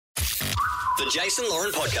The Jason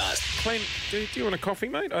Lauren Podcast. Clint, do you want a coffee,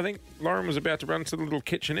 mate? I think Lauren was about to run to the little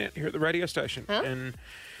kitchenette here at the radio station. Huh? And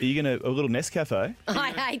Are you going to a little Nescafe?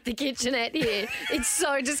 I hate the kitchenette here. It's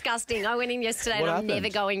so disgusting. I went in yesterday What and I'm happened?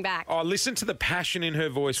 never going back. listen to the passion in her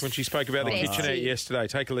voice when she spoke about the Bestie. kitchenette yesterday.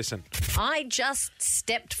 Take a listen. I just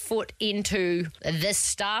stepped foot into the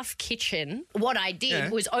staff kitchen. What I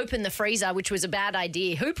did was open the freezer, which was a bad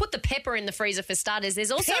idea. Who put the pepper in the freezer for starters?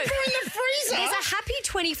 There's also Pepper in the freezer? There's a happy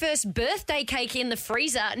 21st birthday cake in the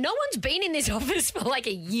freezer. No one's been in this office for like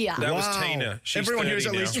a year. That was Tina. She's Everyone here is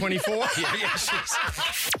 30 at least now. 24. Yeah, she's...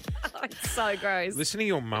 It's so gross. Listen to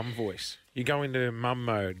your mum voice. You go into mum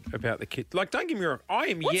mode about the kid. Like, don't get me wrong. I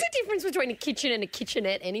am What's yet... the difference between a kitchen and a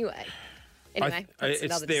kitchenette anyway? Anyway, that's it's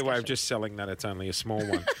another their way of discussion. just selling that it's only a small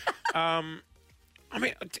one. I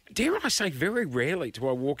mean, dare I say, very rarely do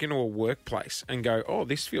I walk into a workplace and go, oh,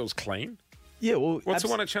 this feels clean. Yeah, well... What's the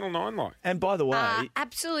one at Channel 9 like? And by the way...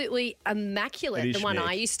 Absolutely immaculate, It is the one schmick.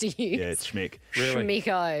 I used to use. yeah, it's schmick. Really?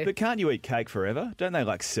 Schmicko. But can't you eat cake forever? Don't they,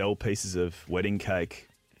 like, sell pieces of wedding cake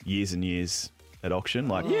years and years at auction?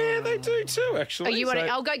 Like, Yeah, they do too, actually. Oh, you want so-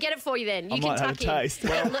 to? I'll go get it for you then. You I can might have tuck a in. taste.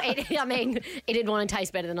 Well, look, it didn't want to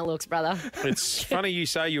taste better than it looks, brother. It's funny you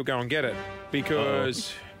say you'll go and get it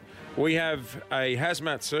because we have a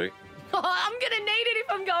hazmat suit, I'm going to need it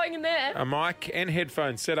if I'm going in there. a mic and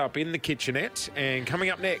headphones set up in the kitchenette. And coming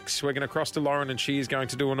up next, we're going to cross to Lauren and she is going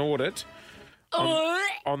to do an audit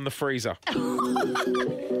on the freezer. Whoever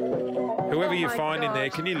you my find in there,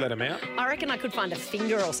 God. can you let them out? I reckon I could find a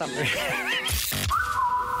finger or something.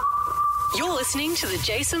 You're listening to the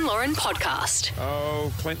Jason Lauren Podcast.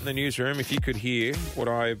 Oh, Clint in the newsroom, if you could hear what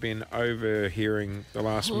I have been overhearing the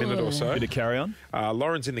last minute or so. bit of carry on.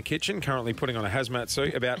 Lauren's in the kitchen, currently putting on a hazmat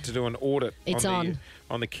suit, about to do an audit It's on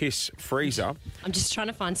the Kiss freezer. I'm just trying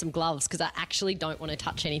to find some gloves because I actually don't want to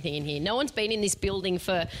touch anything in here. No one's been in this building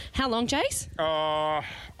for how long, Jace? I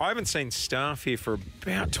haven't seen staff here for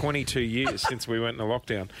about 22 years since we went into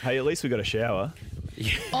lockdown. Hey, at least we got a shower.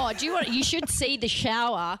 Oh, do you want? You should see the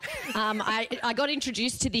shower. I got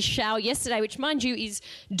introduced to this shower yesterday, which, mind you, is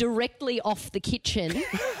directly off the kitchen.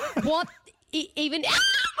 What? Even? Oh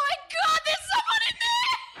my God! There's someone in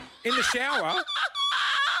there. In the shower?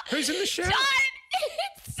 Who's in the shower? Don't!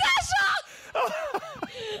 It's Sasha. Oh my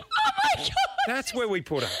God! That's where we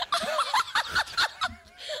put her. Oh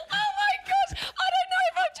my gosh! I don't know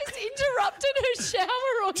if I've just interrupted her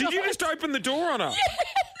shower or Did not. you just open the door on her? Yes.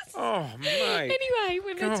 Oh, mate. Anyway,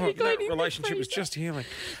 we're meant to be God, going that in the relationship was freezer. just healing.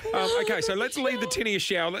 Okay, so let's leave the tinny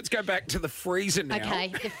shower. Let's go back to the freezer now.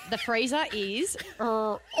 Okay, the freezer is.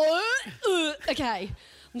 Okay,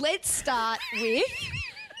 let's start with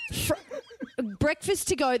breakfast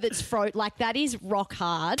to go. That's like that is rock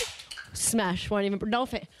hard. Smash. Won't even. No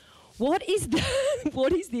offense. What is that?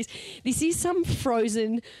 What is this? This is some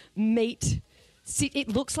frozen meat. It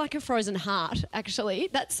looks like a frozen heart. Actually,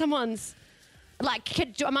 that's someone's.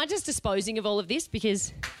 Like, am I just disposing of all of this?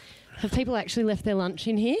 Because have people actually left their lunch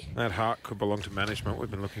in here? That heart could belong to management. We've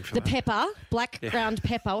been looking for The that. pepper, black ground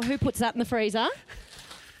pepper. Who puts that in the freezer?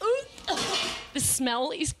 Ooh. The smell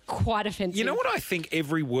is quite offensive. You know what I think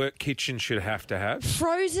every work kitchen should have to have?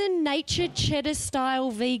 Frozen nature cheddar style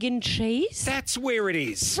vegan cheese. That's where it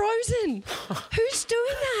is. Frozen. Who's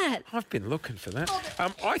doing that? I've been looking for that.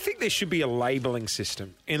 I think there should be a labelling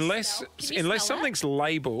system. Unless Can you smell that? something's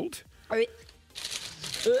labelled.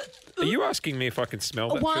 Are you asking me if I can smell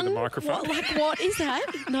that through the microphone? What is that?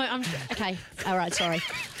 No, I'm okay. All right, sorry.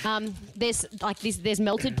 There's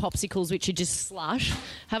melted popsicles which are just slush.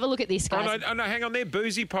 Have a look at this, guys. Oh, no, hang on. They're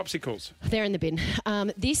boozy popsicles. They're in the bin.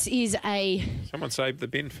 This is a Someone saved the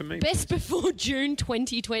bin for me. best before June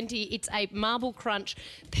 2020. It's a Marble Crunch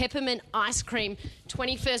peppermint ice cream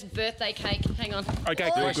 21st birthday cake. Hang on. Okay,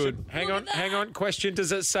 Oh, good. Hang on. Question,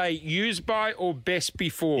 does it say used by or best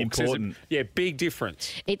before? 'Cause there's Important. big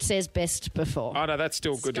difference. It says best before. Oh, no, that's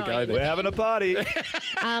still good to go going there. We're having a party.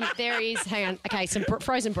 There is, hang on, okay, some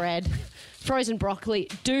frozen bread, frozen broccoli.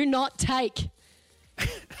 Do not take.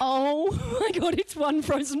 Oh my God, it's one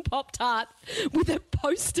frozen Pop-Tart with a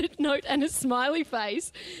Post-it note and a smiley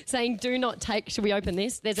face saying do not take. Should we open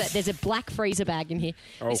this? There's a black freezer bag in here.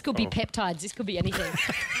 This could be peptides. This could be anything.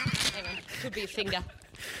 Hang on, could be a finger.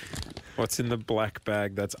 What's in the black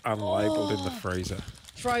bag that's unlabelled in the freezer?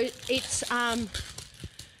 It's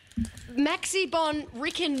Maxi-Bon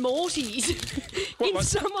Rick and Morty's in like-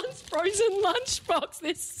 someone's frozen lunchbox.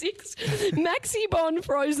 There's 6 Maxi-Bon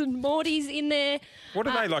frozen Mortys in there. What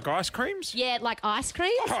are they, like ice creams? Yeah, like ice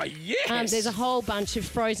creams. Oh, yes. There's a whole bunch of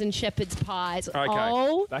frozen shepherd's pies. Okay.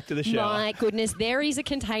 Oh, Back to the shower. my goodness. There is a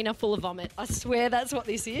container full of vomit. I swear that's what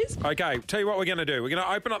this is. Okay, tell you what we're going to do. We're going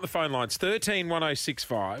to open up the phone lines, 13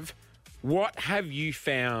 1065. What have you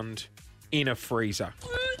found in a freezer?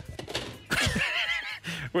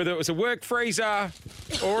 Whether it was a work freezer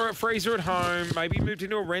or a freezer at home, maybe you moved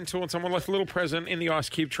into a rental and someone left a little present in the ice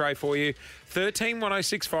cube tray for you.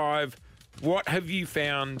 131065. What have you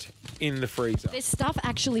found in the freezer? There's stuff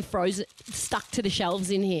actually frozen, stuck to the shelves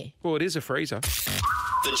in here. Well, it is a freezer.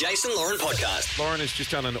 The Jason Lauren Podcast. Lauren has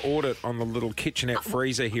just done an audit on the little kitchenette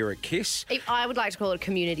freezer here at KISS. I would like to call it a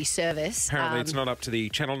community service. Apparently, it's not up to the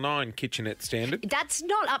Channel 9 kitchenette standard. That's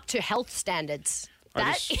not up to health standards.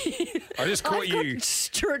 I just caught you.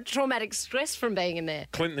 Traumatic stress from being in there.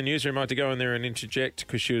 Clinton, the newsroom, had to go in there and interject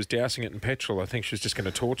because she was dousing it in petrol. I think she was just going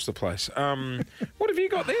to torch the place. What have you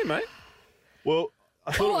got there, mate? Well,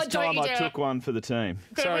 I thought it was don't time you I dare. took one for the team.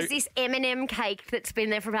 There was this M&M cake that's been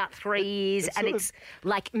there for about 3 years, and it's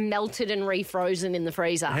like melted and refrozen in the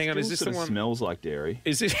freezer. Hang on, is this Sort the of one? smells like dairy.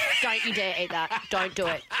 Is this? Don't you dare eat that. Don't do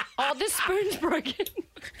it. Oh, the spoon's broken.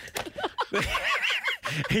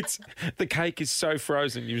 It's the cake is so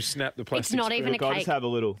frozen you snap the plastic. It's not even a Look, I'll cake. just have a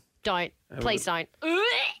little. Don't. Please don't.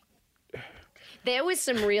 There was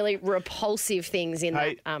some really repulsive things in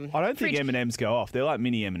Hey, that. I don't think fridge. M&Ms go off. They're like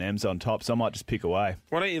mini M&Ms on top, so I might just pick away.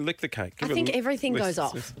 Why don't you lick the cake? I think everything goes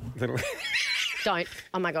off. Little Don't.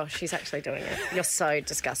 Oh my gosh, she's actually doing it. You're so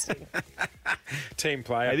disgusting. team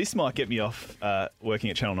player. Hey, this might get me off working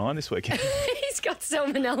at Channel 9 this weekend. He's got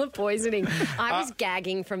salmonella poisoning. I was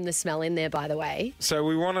gagging from the smell in there, by the way. So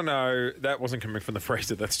we want to know, that wasn't coming from the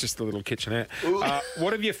freezer, that's just the little kitchenette.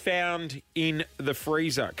 What have you found in the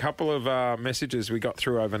freezer? A couple of messages we got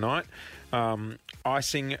through overnight.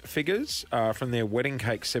 Icing figures from their wedding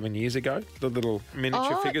cake 7 years ago. The little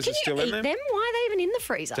miniature figures can are still you in eat there. them? Why are they even in the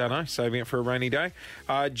freezer? Don't know, saving it for a rainy day.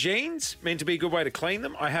 Jeans, meant to be a good way to clean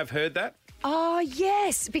them. I have heard that. Oh,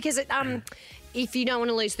 yes, because it, if you don't want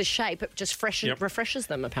to lose the shape, it just Yep. refreshes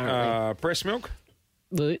them, apparently. Breast milk,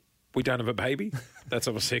 we don't have a baby. That's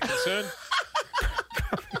obviously a concern.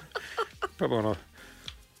 Probably want to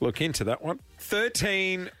look into that one.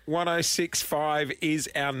 131065 is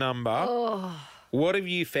our number. What have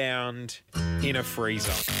you found in a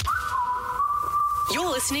freezer? You're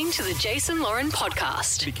listening to the Jason Lauren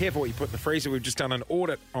Podcast. Be careful what you put in the freezer. We've just done an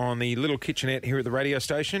audit on the little kitchenette here at the radio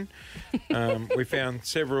station. We found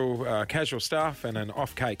several casual stuff and an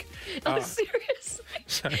off cake.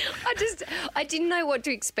 Seriously. I didn't know what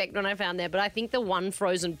to expect when I found there, but I think the one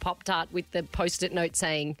frozen Pop-Tart with the Post-it note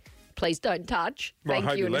saying, please don't touch, Well, I thank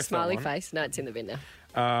hope you, you and a left that smiley one. face. No, it's in the bin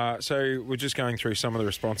now. So we're just going through some of the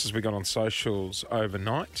responses we got on socials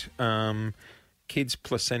overnight. Kids'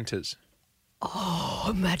 placentas. Oh,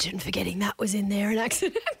 imagine forgetting that was in there and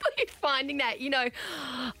accidentally finding that. You know,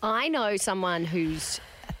 I know someone whose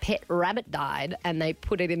pet rabbit died and they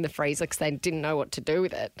put it in the freezer because they didn't know what to do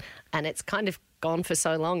with it. And it's kind of gone for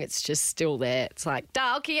so long, it's just still there. It's like,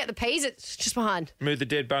 Dale, can you get the peas? It's just behind. Move the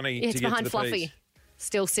dead bunny Yeah, to it's get behind to the Fluffy. peas.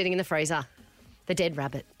 Still sitting in the freezer. The dead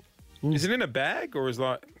rabbit. Is it in a bag or is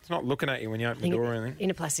it's not looking at you when you open the door or anything?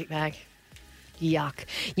 In a plastic bag. Yuck.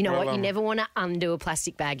 You know Well, what? You never want to undo a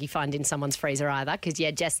plastic bag you find in someone's freezer either, because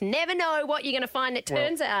you just never know what you're going to find. It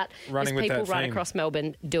turns out running there's with people that right theme. across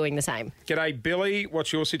Melbourne doing the same. G'day, Billy.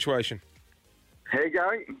 What's your situation? How you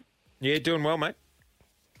going? Yeah, doing well, mate.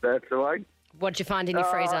 That's the way. What'd you find in your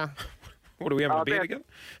freezer? What, do we have a beer about- together?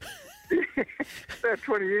 About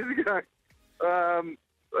 20 years ago,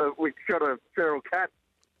 we shot a feral cat,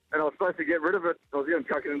 and I was supposed to get rid of it. I was going to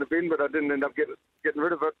chuck it in the bin, but I didn't end up getting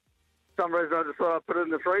rid of it. For some reason, I just thought I'd put it in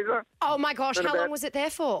the freezer. Oh my gosh, Been how long about- was it there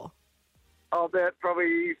for? Oh, about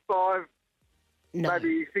probably 5, No.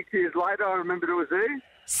 maybe 6 years later, I remembered it was there.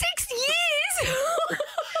 6 years?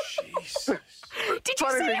 Did you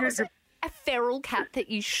Funny say thing it was is- a feral cat that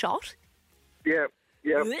you shot? Yeah.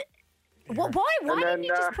 Why And didn't then, you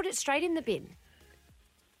just put it straight in the bin?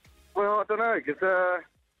 Well, I don't know, because I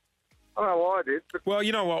don't know why I did, but Well,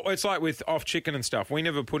 you know what? It's like with off chicken and stuff. We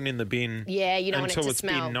never put it in the bin Yeah, you don't want it until to it's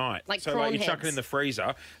smell. bin night. Like so prawn you chuck it heads. in the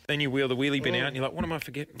freezer, then you wheel the wheelie bin out and you're like, what am I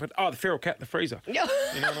forgetting? But, the feral cat in the freezer. You know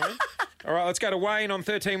what I mean? All right, let's go to Wayne on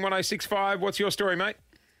 131065. What's your story, mate?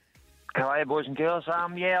 Hello, boys and girls. I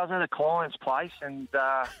was at a client's place, and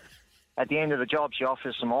at the end of the job, she offered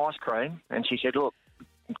us some ice cream, and she said, "Look,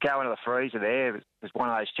 go into the freezer there. There's one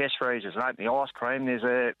of those chest freezers, and open the ice cream. There's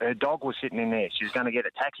her dog was sitting in there. She was going to get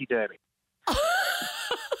a taxidermy."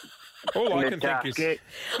 All I And can it, think is... scared,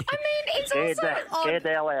 I mean, it's scared, also odd scared the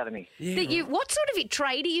hell out of me. that you. What sort of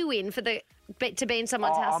tray are you in for to be in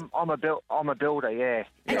someone's house? I'm a builder, yeah.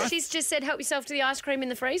 And she's just said, "Help yourself to the ice cream in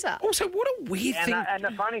the freezer." Also, what a weird And, thing. and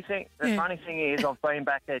the funny thing is, I've been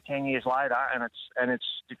back there 10 years later, and it's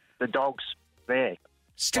the dog's there.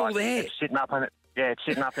 Still Like, there. It's sitting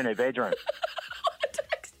up in her bedroom.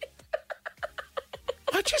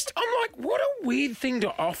 I'm like, what a weird thing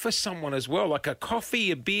to offer someone as well, like a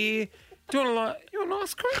coffee, a beer. Do you want an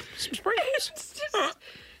ice cream? Some sprinkles? It's just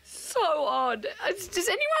so odd. Does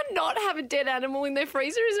anyone not have a dead animal in their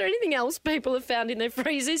freezer? Is there anything else people have found in their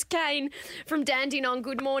freezers? Kane from Dandenong,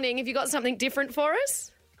 good morning. Have you got something different for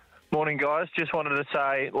us? Morning, guys. Just wanted to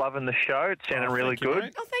say, loving the show. It sounded really thank you, good.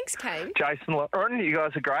 mate. Oh, thanks, Kane. Jason, Lauren, you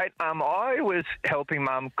guys are great. I was helping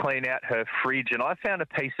Mum clean out her fridge, and I found a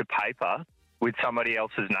piece of paper with somebody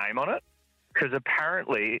else's name on it, because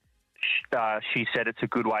apparently she said it's a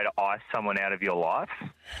good way to ice someone out of your life.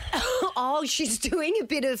 Oh, she's doing a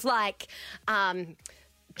bit of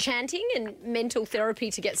chanting and mental therapy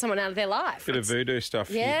to get someone out of their life. Bit of voodoo stuff.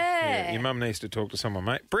 Yeah. Your mum needs to talk to someone,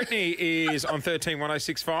 mate. Brittany is on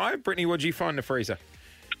 131065. Brittany, what'd you find in the freezer?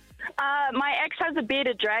 My ex has a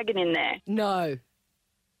bearded dragon in there. No.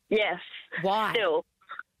 Yes. Why? Still.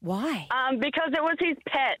 Why? Because it was his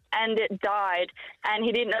pet and it died and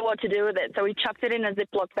he didn't know what to do with it. So he chucked it in a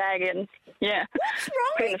Ziploc bag and, yeah. What's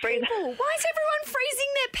wrong put it in the with freezer. people? Why is everyone freezing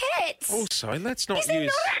their pets? Also, let's not Is there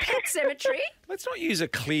use not a pet cemetery? let's not use a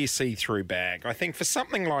clear see-through bag. I think for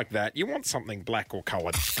something like that, you want something black or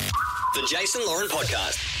coloured. The Jason Lauren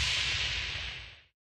Podcast.